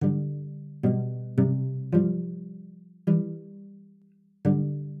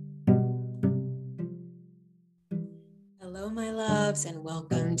loves, and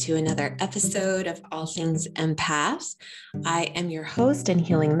welcome to another episode of All Things Empath. I am your host and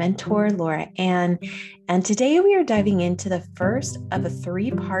healing mentor, Laura Ann, and today we are diving into the first of a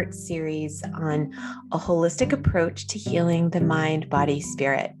three-part series on a holistic approach to healing the mind, body,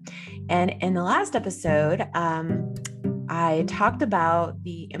 spirit. And in the last episode, I talked about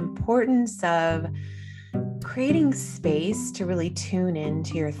the importance of creating space to really tune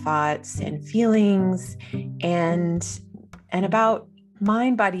into your thoughts and feelings and about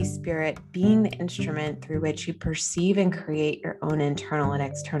mind, body, spirit being the instrument through which you perceive and create your own internal and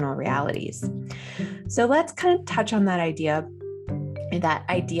external realities. So let's kind of touch on that idea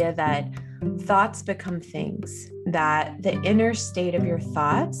that thoughts become things, that the inner state of your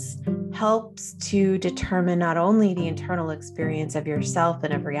thoughts helps to determine not only the internal experience of yourself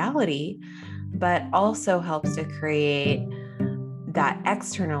and of reality, but also helps to create that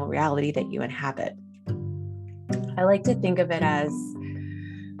external reality that you inhabit. I like to think of it as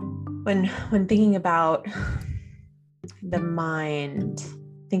when thinking about the mind,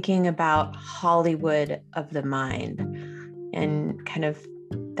 thinking about Hollywood of the mind and kind of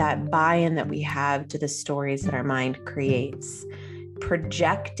that buy-in that we have to the stories that our mind creates,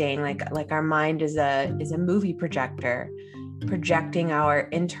 projecting like our mind is a movie projector, projecting our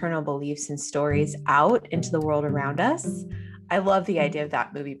internal beliefs and stories out into the world around us. I love the idea of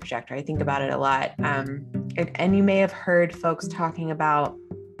that movie projector. I think about it a lot. And you may have heard folks talking about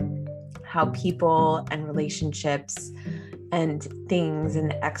how people and relationships and things in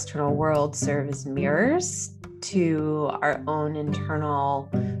the external world serve as mirrors to our own internal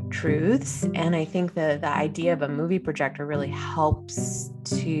truths. And I think the idea of a movie projector really helps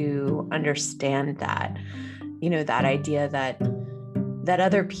to understand that. That idea that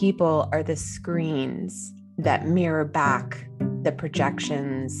other people are the screens that mirror back the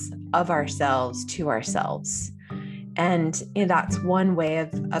projections of ourselves to ourselves. And that's one way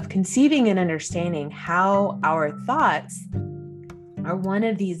of conceiving and understanding how our thoughts are one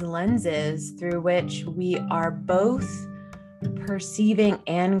of these lenses through which we are both perceiving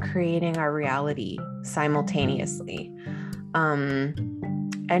and creating our reality simultaneously.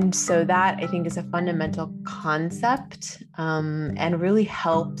 And so that, I think, is a fundamental concept and really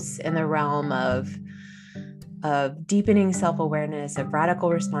helps in the realm of deepening self-awareness, of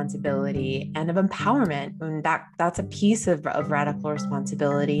radical responsibility, and of empowerment. And that's a piece of radical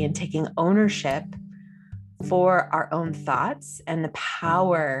responsibility and taking ownership for our own thoughts and the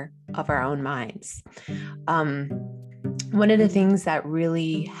power of our own minds. One of the things that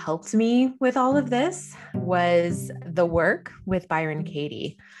really helped me with all of this was the work with Byron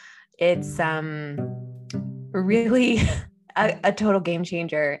Katie. It's really a total game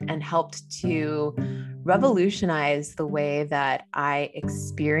changer and helped to revolutionize the way that I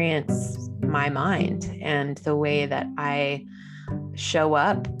experience my mind and the way that I show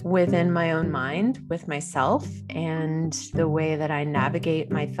up within my own mind with myself and the way that I navigate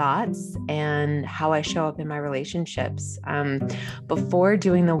my thoughts and how I show up in my relationships. Before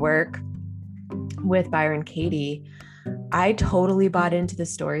doing the work with Byron Katie, I totally bought into the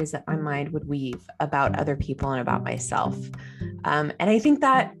stories that my mind would weave about other people and about myself. And I think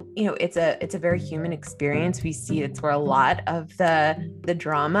that, it's a very human experience. We see it's where a lot of the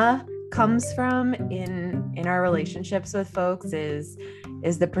drama comes from in our relationships with folks is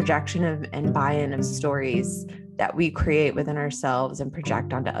the projection of and buy-in of stories that we create within ourselves and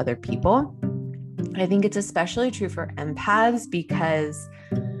project onto other people. I think it's especially true for empaths because,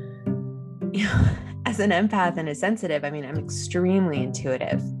 as an empath and a sensitive, I'm extremely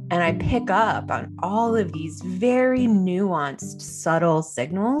intuitive and I pick up on all of these very nuanced, subtle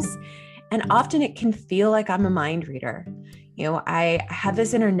signals. And often it can feel like I'm a mind reader. I have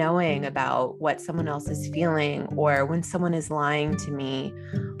this inner knowing about what someone else is feeling, or when someone is lying to me,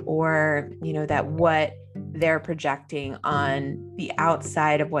 or, that what they're projecting on the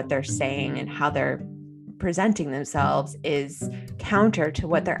outside of what they're saying and how they're presenting themselves is counter to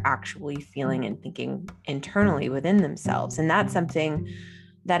what they're actually feeling and thinking internally within themselves. And that's something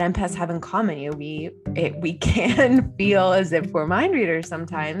that empaths have in common. We can feel as if we're mind readers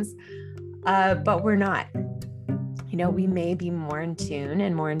sometimes, but we're not. We may be more in tune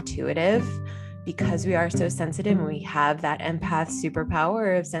and more intuitive because we are so sensitive and we have that empath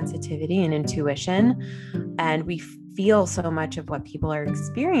superpower of sensitivity and intuition, and we feel so much of what people are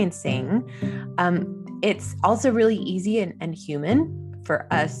experiencing. It's also really easy and human for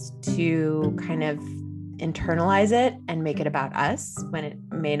us to kind of internalize it and make it about us when it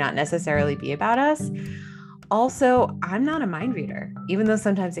may not necessarily be about us. Also, I'm not a mind reader, even though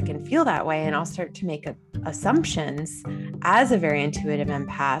sometimes it can feel that way, and I'll start to make assumptions as a very intuitive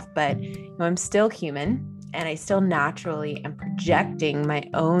empath, but I'm still human. And I still naturally am projecting my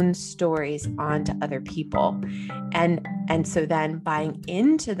own stories onto other people. And so then buying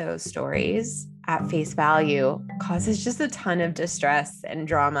into those stories at face value causes just a ton of distress and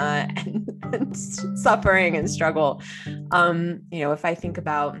drama and suffering and struggle. If I think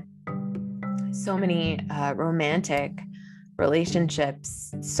about so many romantic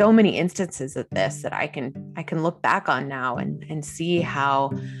relationships, so many instances of this that I can look back on now and see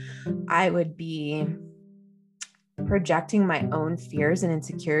how I would be projecting my own fears and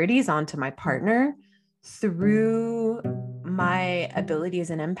insecurities onto my partner through my ability as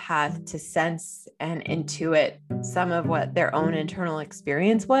an empath to sense and intuit some of what their own internal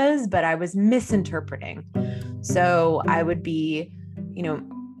experience was, but I was misinterpreting. So I would be,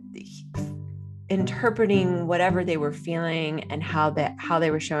 interpreting whatever they were feeling and how they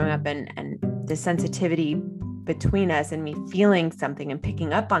were showing up, and the sensitivity between us and me feeling something and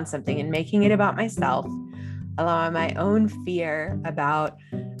picking up on something and making it about myself, allowing my own fear about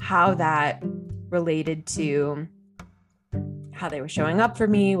how that related to how they were showing up for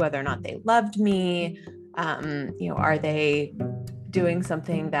me, whether or not they loved me. Are they doing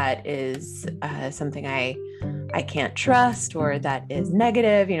something that is something I can't trust, or that is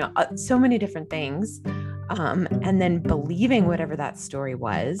negative, so many different things. And then believing whatever that story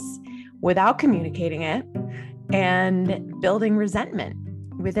was without communicating it, and building resentment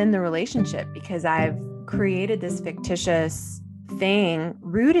within the relationship because I've created this fictitious thing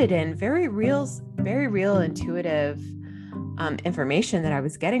rooted in very real, intuitive information that I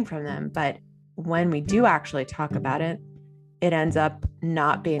was getting from them. But when we do actually talk about it, it ends up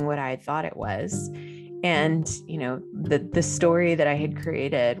not being what I had thought it was. And, the story that I had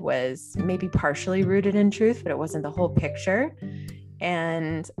created was maybe partially rooted in truth, but it wasn't the whole picture,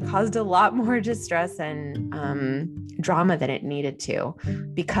 and caused a lot more distress and drama than it needed to,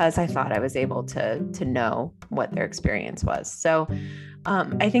 because I thought I was able to know what their experience was. So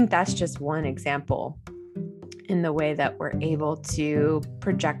I think that's just one example in the way that we're able to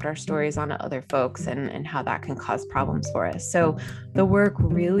project our stories onto other folks, and how that can cause problems for us. So the work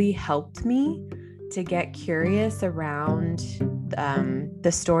really helped me to get curious around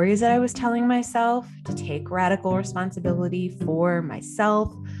the stories that I was telling myself, to take radical responsibility for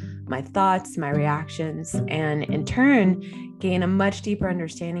myself, my thoughts, my reactions, and in turn, gain a much deeper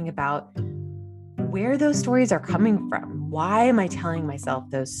understanding about where those stories are coming from. Why am I telling myself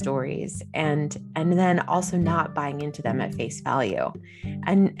those stories? And then also not buying into them at face value,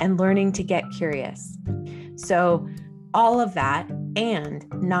 and learning to get curious. So all of that, and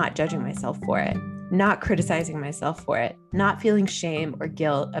not judging myself for it, not criticizing myself for it, not feeling shame or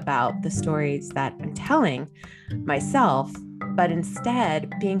guilt about the stories that I'm telling myself, but instead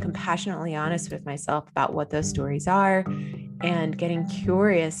being compassionately honest with myself about what those stories are, and getting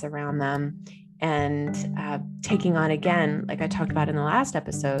curious around them, and taking on, again, like I talked about in the last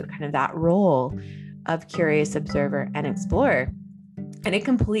episode, kind of that role of curious observer and explorer. And it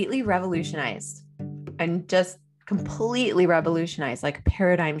completely revolutionized, like a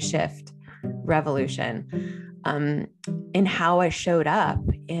paradigm shift revolution in how I showed up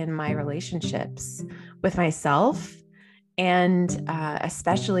in my relationships with myself, and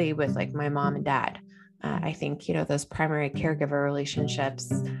especially with like my mom and dad. I think, those primary caregiver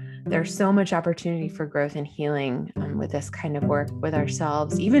relationships, there's so much opportunity for growth and healing with this kind of work with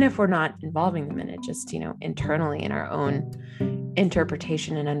ourselves, even if we're not involving them in it, just, internally in our own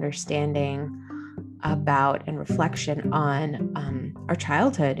interpretation and understanding about and reflection on our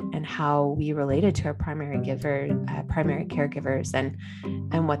childhood and how we related to our primary caregivers,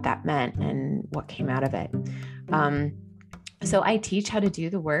 and what that meant and what came out of it. So I teach how to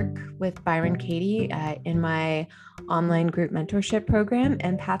do the work with Byron Katie in my online group mentorship program,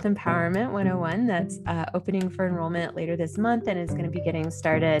 Empath Empowerment 101. That's opening for enrollment later this month and is going to be getting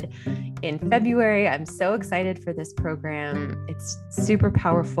started in February. I'm so excited for this program. It's super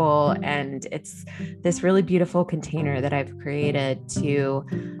powerful, and it's this really beautiful container that I've created to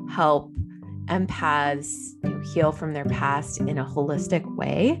help empaths heal from their past in a holistic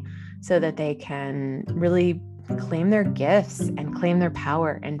way, so that they can really claim their gifts and claim their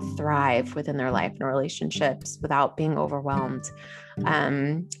power and thrive within their life and relationships without being overwhelmed.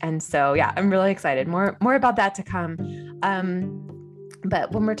 And so, yeah, I'm really excited. More about that to come.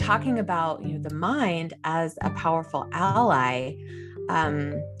 But when we're talking about, the mind as a powerful ally,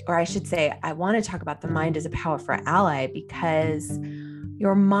 or I should say, I want to talk about the mind as a powerful ally, because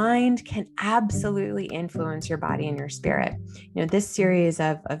your mind can absolutely influence your body and your spirit. This series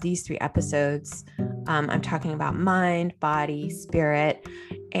of these 3 episodes, I'm talking about mind, body, spirit,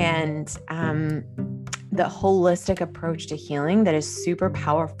 and the holistic approach to healing that is super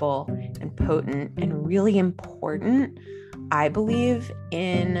powerful and potent and really important, I believe,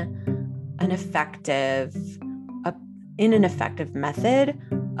 in an effective method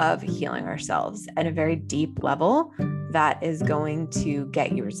of healing ourselves at a very deep level that is going to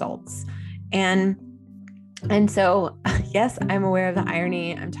get you results. And so, yes, I'm aware of the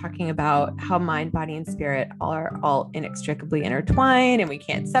irony. I'm talking about how mind, body, and spirit are all inextricably intertwined and we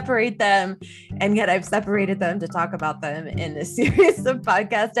can't separate them. And yet I've separated them to talk about them in this series of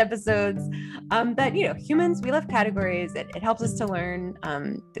podcast episodes. But, humans, we love categories. It helps us to learn.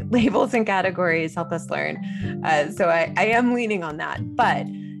 Labels and categories help us learn. So I am leaning on that. But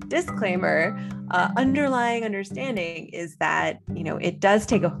disclaimer, underlying understanding is that, it does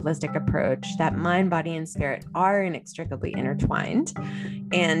take a holistic approach, that mind, body, and spirit are inextricably intertwined.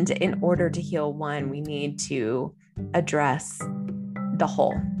 And in order to heal one, we need to address the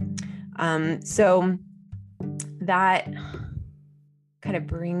whole. So that kind of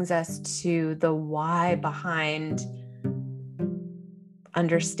brings us to the why behind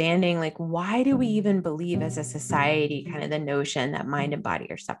understanding, like, why do we even believe as a society kind of the notion that mind and body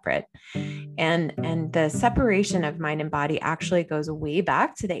are separate? And the separation of mind and body actually goes way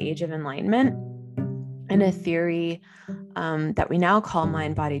back to the Age of Enlightenment and a theory that we now call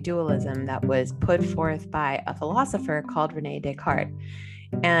mind-body dualism that was put forth by a philosopher called René Descartes.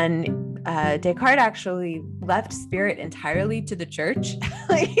 And Descartes actually left spirit entirely to the church.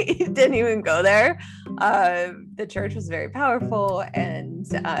 He didn't even go there. The church was very powerful, and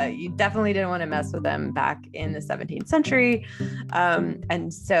you definitely didn't want to mess with them back in the 17th century.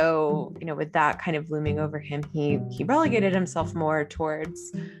 And so, with that kind of looming over him, he relegated himself more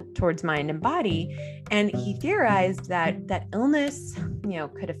towards mind and body. And he theorized that illness,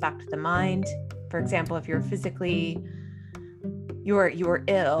 could affect the mind. For example, if you're physically you were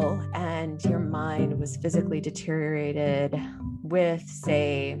ill and your mind was physically deteriorated with,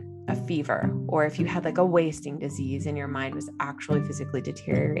 say, a fever, or if you had like a wasting disease and your mind was actually physically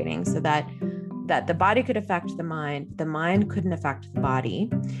deteriorating, so that the body could affect the mind couldn't affect the body.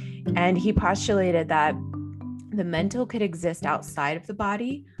 And he postulated that the mental could exist outside of the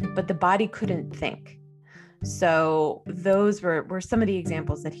body, but the body couldn't think. So those were some of the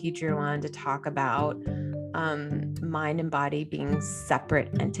examples that he drew on to talk about mind and body being separate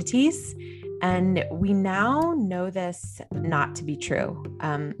entities. And we now know this not to be true.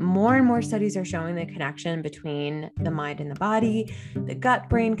 More and more studies are showing the connection between the mind and the body, the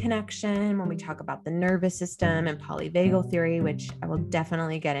gut-brain connection, when we talk about the nervous system and polyvagal theory, which I will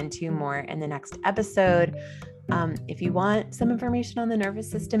definitely get into more in the next episode. If you want some information on the nervous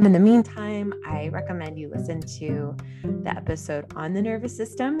system in the meantime, I recommend you listen to the episode on the nervous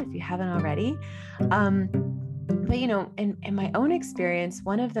system if you haven't already. But, in my own experience,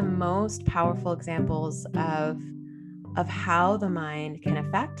 one of the most powerful examples of how the mind can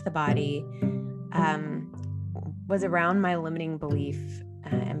affect the body was around my limiting belief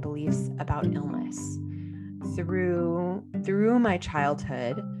and beliefs about illness. Through my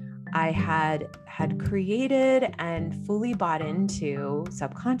childhood, I had created and fully bought into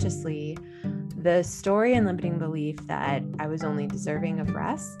subconsciously the story and limiting belief that I was only deserving of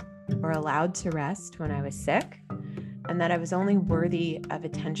rest or allowed to rest when I was sick, and that I was only worthy of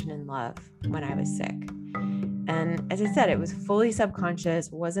attention and love when I was sick. And as I said, it was fully subconscious,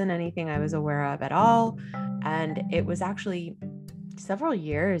 wasn't anything I was aware of at all. And it was actually several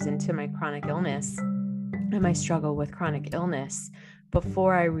years into my chronic illness and my struggle with chronic illness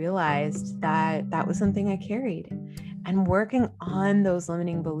before I realized that that was something I carried. And working on those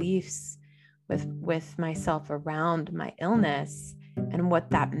limiting beliefs with myself around my illness and what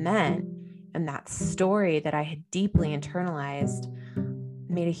that meant, and that story that I had deeply internalized,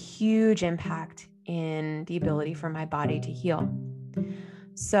 made a huge impact in the ability for my body to heal.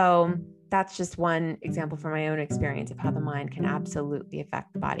 So that's just one example from my own experience of how the mind can absolutely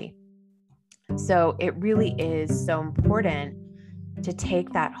affect the body. So it really is so important to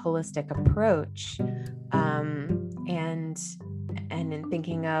take that holistic approach, and in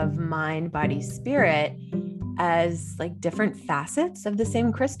thinking of mind, body, spirit as like different facets of the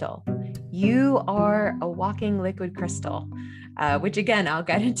same crystal. You are a walking liquid crystal, which again, I'll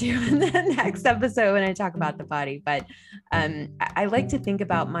get into in the next episode when I talk about the body. But I like to think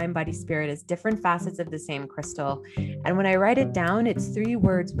about mind, body, spirit as different facets of the same crystal. And when I write it down, it's 3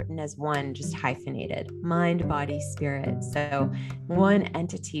 words written as one, just hyphenated: mind, body, spirit. So one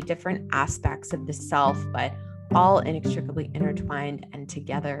entity, different aspects of the self, but all inextricably intertwined and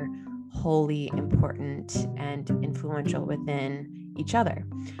together, wholly important and influential within each other.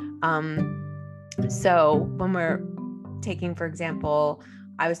 So when we're taking, for example,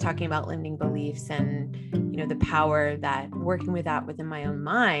 I was talking about limiting beliefs and, the power that working with that within my own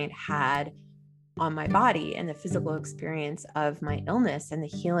mind had on my body and the physical experience of my illness and the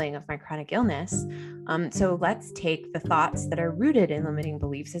healing of my chronic illness. So let's take the thoughts that are rooted in limiting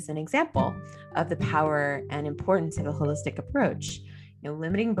beliefs as an example of the power and importance of a holistic approach.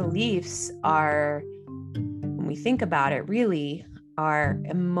 Limiting beliefs are, when we think about it, really are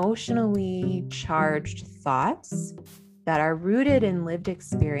emotionally charged thoughts that are rooted in lived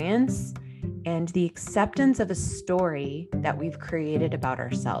experience and the acceptance of a story that we've created about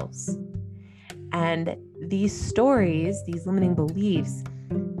ourselves. And these stories, these limiting beliefs,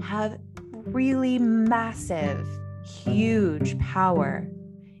 have really massive, huge power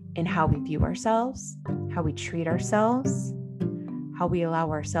in how we view ourselves, how we treat ourselves, how we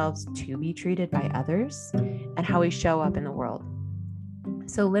allow ourselves to be treated by others, and how we show up in the world.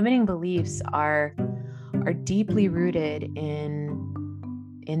 So limiting beliefs are deeply rooted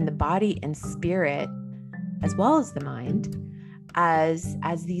in the body and spirit, as well as the mind, as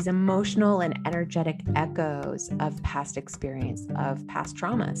these emotional and energetic echoes of past experience, of past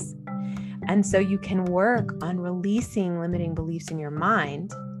traumas. And so you can work on releasing limiting beliefs in your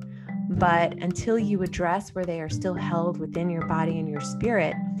mind, but until you address where they are still held within your body and your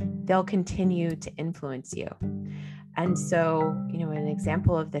spirit, they'll continue to influence you. And so, an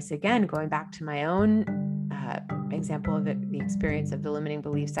example of this, again, going back to my own example of the experience of the limiting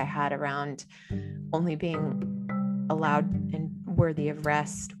beliefs I had around only being allowed and worthy of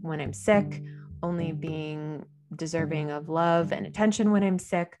rest when I'm sick, only being deserving of love and attention when I'm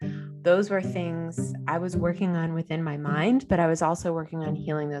sick. Those were things I was working on within my mind, but I was also working on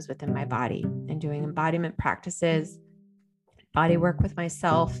healing those within my body and doing embodiment practices, body work with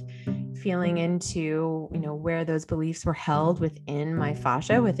myself, feeling into, where those beliefs were held within my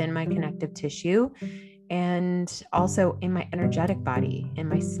fascia, within my connective tissue, and also in my energetic body, in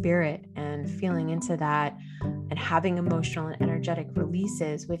my spirit, and feeling into that and having emotional and energetic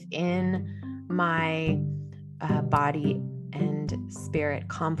releases within my body and spirit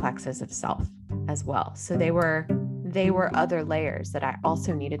complexes of self as well. So they were other layers that I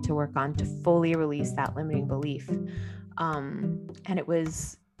also needed to work on to fully release that limiting belief. And it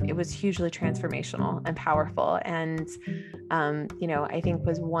was hugely transformational and powerful. And, I think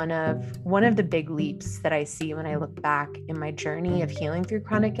was one of the big leaps that I see when I look back in my journey of healing through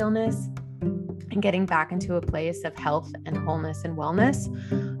chronic illness and getting back into a place of health and wholeness and wellness.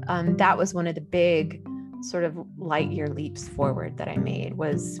 That was one of the big sort of light year leaps forward that I made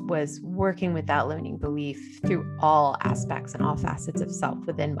was working with that limiting belief through all aspects and all facets of self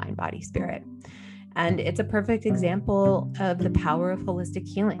within mind, body, spirit. And it's a perfect example of the power of holistic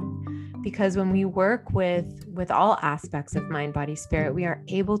healing, because when we work with all aspects of mind, body, spirit, we are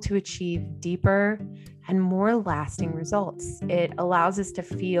able to achieve deeper and more lasting results. It allows us to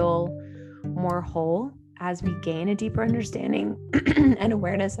feel more whole as we gain a deeper understanding and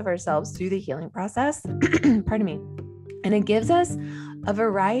awareness of ourselves through the healing process. Pardon me. And it gives us a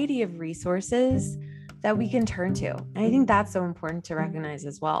variety of resources that we can turn to. And I think that's so important to recognize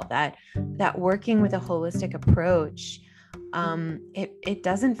as well, that working with a holistic approach,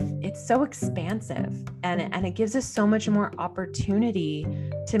 it's so expansive and it gives us so much more opportunity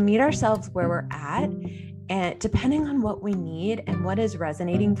to meet ourselves where we're at, and depending on what we need and what is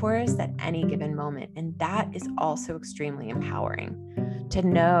resonating for us at any given moment. And that is also extremely empowering to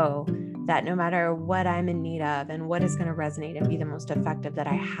know that no matter what I'm in need of and what is going to resonate and be the most effective, that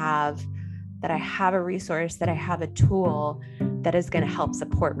I have a resource, that I have a tool that is going to help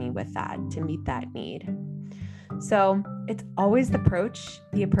support me with that, to meet that need. So it's always the approach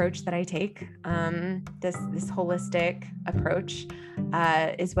that I take. This holistic approach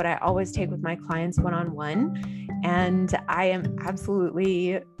is what I always take with my clients one-on-one. And I am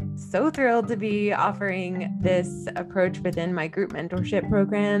absolutely so thrilled to be offering this approach within my group mentorship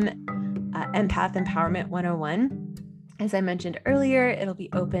program, Empath Empowerment 101. As I mentioned earlier, it'll be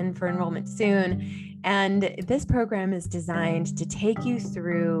open for enrollment soon. And this program is designed to take you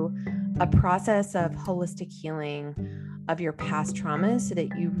through a process of holistic healing of your past traumas so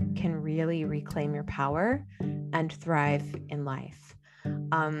that you can really reclaim your power and thrive in life.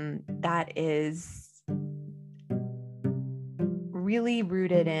 That is really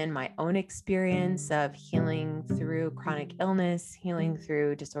rooted in my own experience of healing through chronic illness, healing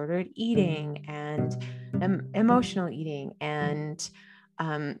through disordered eating and emotional eating, and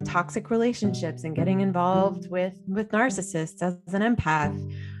toxic relationships, and getting involved with narcissists as an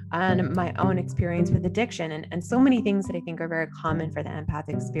empath, and my own experience with addiction, and so many things that I think are very common for the empath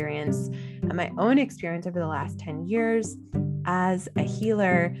experience, and my own experience over the last 10 years as a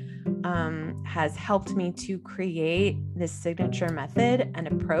healer. has helped me to create this signature method and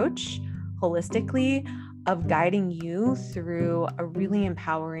approach holistically of guiding you through a really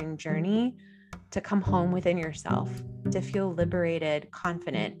empowering journey to come home within yourself, to feel liberated,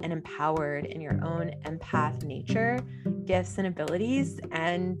 confident, and empowered in your own empath nature, gifts, and abilities.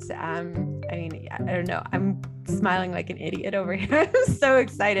 And I don't know, I'm smiling like an idiot over here. I'm so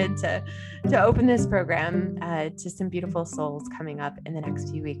excited to open this program to some beautiful souls coming up in the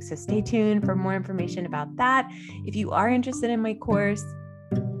next few weeks. So stay tuned for more information about that. If you are interested in my course,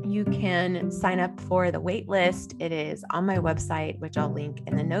 you can sign up for the wait list. It is on my website, which I'll link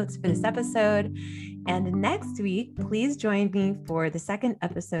in the notes for this episode. And next week, please join me for the second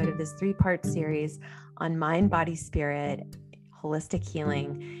episode of this 3-part series on mind, body, spirit, holistic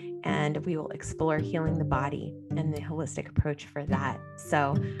healing. And we will explore healing the body and the holistic approach for that.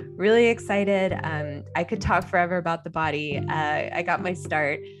 So really excited. I could talk forever about the body. I got my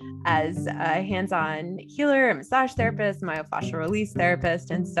start as a hands-on healer, a massage therapist, myofascial release therapist.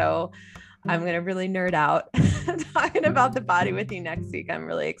 And so I'm going to really nerd out talking about the body with you next week. I'm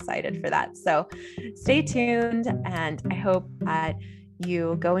really excited for that. So stay tuned. And I hope that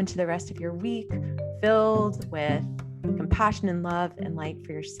you go into the rest of your week filled with compassion and love and light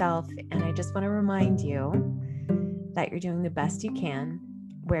for yourself. And I just want to remind you that you're doing the best you can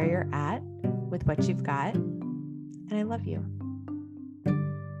where you're at with what you've got. And I love you.